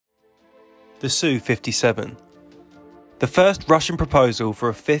The Su-57. The first Russian proposal for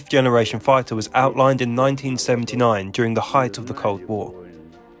a fifth-generation fighter was outlined in 1979 during the height of the Cold War.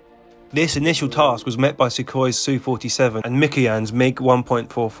 This initial task was met by Sukhoi's Su-47 and Mikoyan's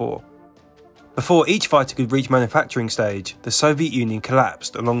MiG-1.44. Before each fighter could reach manufacturing stage, the Soviet Union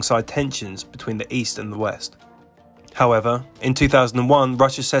collapsed alongside tensions between the East and the West. However, in 2001,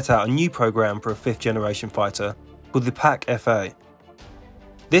 Russia set out a new program for a fifth-generation fighter called the Pak-FA.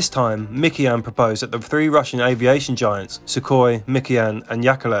 This time, Mikoyan proposed that the three Russian aviation giants, Sukhoi, Mikoyan and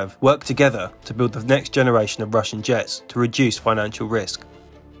Yakovlev, work together to build the next generation of Russian jets to reduce financial risk.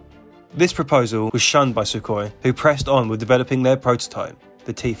 This proposal was shunned by Sukhoi, who pressed on with developing their prototype,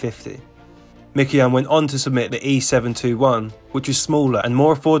 the T-50. Mikoyan went on to submit the E-721, which was smaller and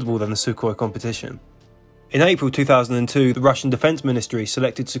more affordable than the Sukhoi competition. In April 2002, the Russian Defense Ministry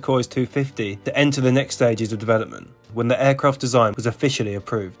selected Sukhoi's Tu-50 to enter the next stages of development, when the aircraft design was officially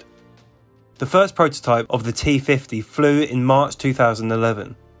approved. The first prototype of the T-50 flew in March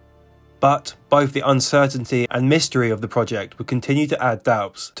 2011. But both the uncertainty and mystery of the project would continue to add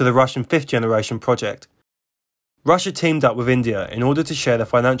doubts to the Russian fifth-generation project. Russia teamed up with India in order to share the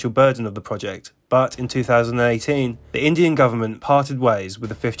financial burden of the project, but in 2018, the Indian government parted ways with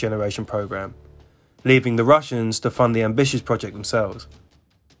the fifth-generation program, leaving the Russians to fund the ambitious project themselves.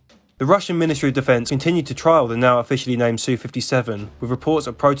 The Russian Ministry of Defense continued to trial the now officially named Su-57, with reports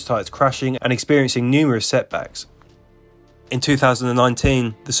of prototypes crashing and experiencing numerous setbacks. In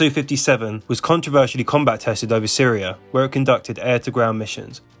 2019, the Su-57 was controversially combat tested over Syria, where it conducted air-to-ground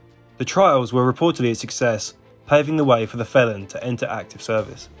missions. The trials were reportedly a success, paving the way for the Felon to enter active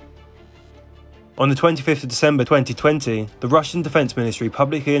service. On the 25th of December 2020, the Russian Defense Ministry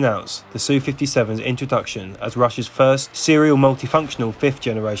publicly announced the Su-57's introduction as Russia's first serial multifunctional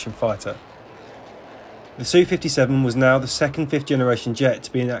fifth-generation fighter. The Su-57 was now the second fifth-generation jet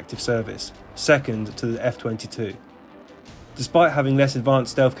to be in active service, second to the F-22. Despite having less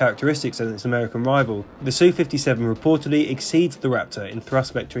advanced stealth characteristics than its American rival, the Su-57 reportedly exceeds the Raptor in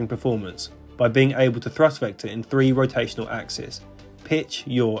thrust vectoring performance by being able to thrust vector in three rotational axes: pitch,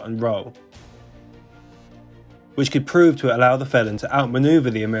 yaw and roll, which could prove to allow the Felon to outmaneuver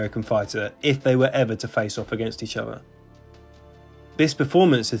the American fighter if they were ever to face off against each other. This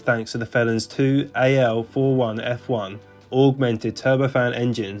performance is thanks to the Felon's two AL-41F1 augmented turbofan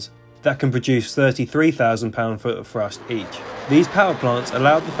engines that can produce 33,000 pound-foot of thrust each. These power plants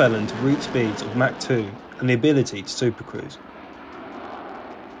allowed the Felon to reach speeds of Mach 2 and the ability to supercruise.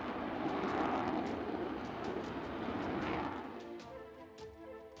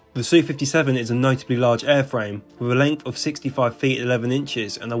 The Su-57 is a notably large airframe with a length of 65 feet 11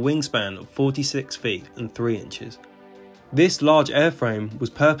 inches and a wingspan of 46 feet and 3 inches. This large airframe was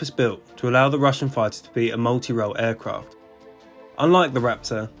purpose-built to allow the Russian fighter to be a multi-role aircraft. Unlike the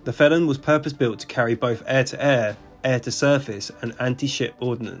Raptor, the Felon was purpose-built to carry both air-to-air, air-to-surface and anti-ship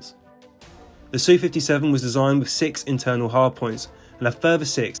ordnance. The Su-57 was designed with 6 internal hardpoints and a further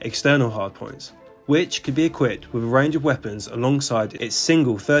 6 external hardpoints, which could be equipped with a range of weapons alongside its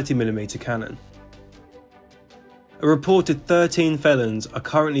single 30mm cannon. A reported 13 Felons are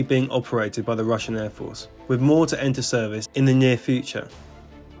currently being operated by the Russian Air Force, with more to enter service in the near future.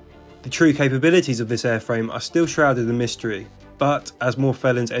 The true capabilities of this airframe are still shrouded in mystery, but as more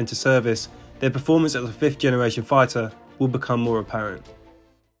Felons enter service, their performance as a fifth-generation fighter will become more apparent.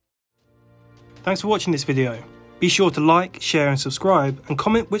 Thanks for watching this video. Be sure to like, share and subscribe, and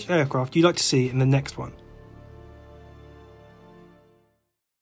comment which aircraft you'd like to see in the next one.